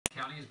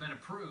has been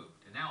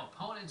approved, and now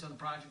opponents of the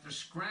project are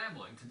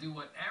scrambling to do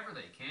whatever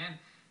they can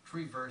to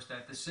reverse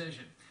that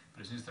decision.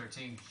 But as News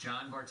 13's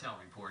John Bartell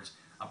reports,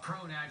 a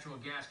pro-natural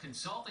gas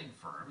consulting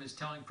firm is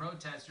telling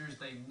protesters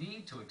they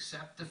need to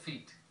accept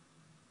defeat.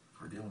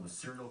 We're dealing with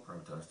serial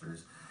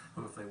protesters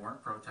who, if they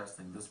weren't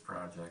protesting this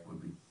project,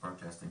 would be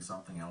protesting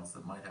something else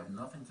that might have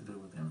nothing to do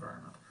with the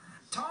environment.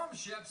 Tom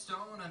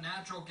Shepstone, a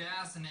natural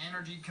gas and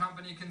energy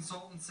company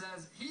consultant,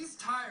 says he's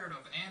tired of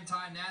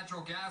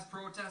anti-natural gas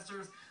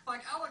protesters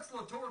like Alex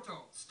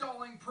Latorto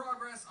stalling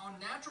progress on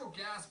natural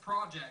gas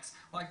projects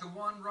like the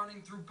one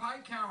running through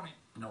Pike County.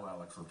 No,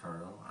 Alex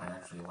Latorto. I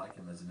actually like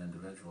him as an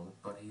individual,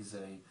 but he's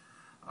a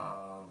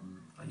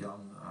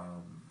young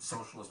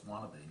socialist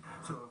wannabe.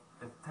 So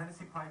if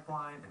Tennessee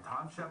Pipeline and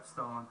Tom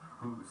Shepstone,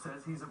 who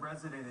says he's a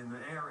resident in the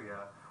area,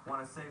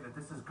 want to say that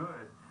this is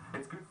good,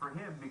 it's good for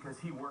him because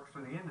he works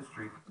for the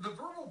industry. The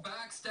verbal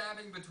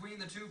backstabbing between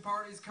the two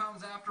parties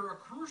comes after a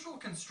crucial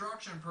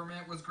construction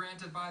permit was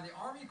granted by the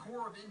Army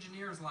Corps of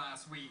Engineers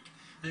last week.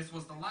 This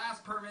was the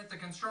last permit the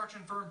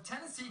construction firm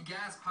Tennessee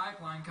Gas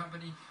Pipeline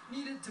Company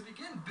needed to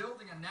begin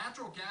building a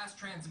natural gas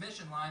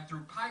transmission line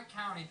through Pike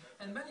County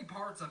and many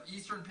parts of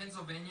eastern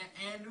Pennsylvania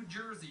and New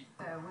Jersey.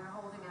 So we're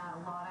holding out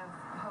a lot of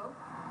hope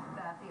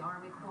that the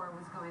Army Corps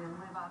was going to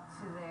live up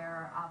to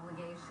their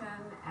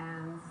obligation,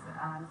 and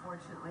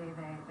unfortunately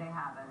they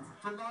haven't.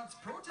 For months,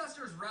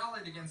 protesters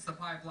rallied against the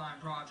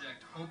pipeline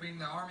project, hoping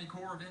the Army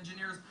Corps of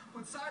Engineers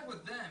would side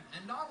with them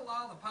and not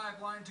allow the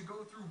pipeline to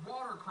go through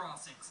water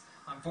crossings.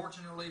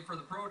 Unfortunately for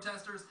the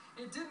protesters,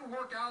 it didn't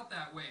work out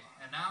that way,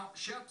 and now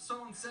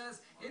Shepstone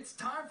says it's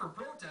time for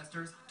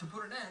protesters to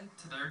put an end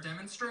to their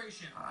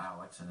demonstration.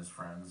 Alex and his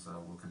friends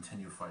will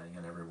continue fighting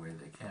it every way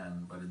they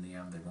can, but in the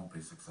end they won't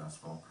be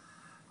successful.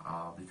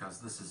 Because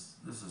this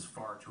is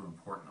far too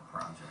important a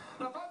project.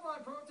 Now, pipeline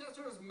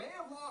protesters may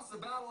have lost the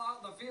battle out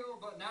in the field,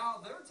 but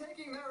now they're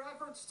taking their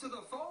efforts to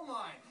the phone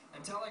line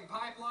and telling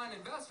pipeline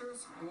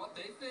investors what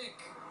they think.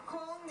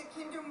 Calling the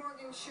Kinder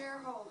Morgan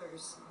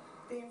shareholders,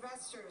 the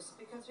investors,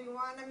 because we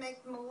want to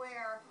make them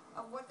aware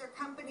of what their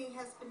company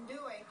has been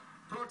doing.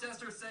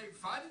 Protesters say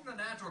fighting the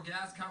natural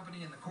gas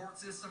company in the court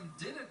system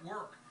didn't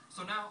work.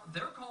 So now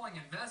they're calling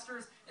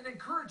investors and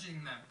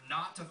encouraging them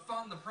not to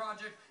fund the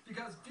project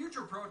because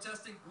future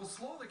protesting will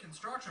slow the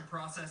construction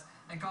process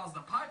and cause the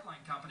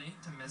pipeline company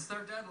to miss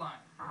their deadline.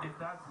 If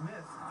that's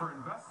missed for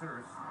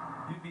investors,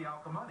 you'd be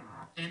out the money.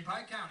 In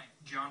Pike County,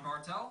 John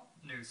Bartell,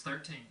 News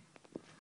 13.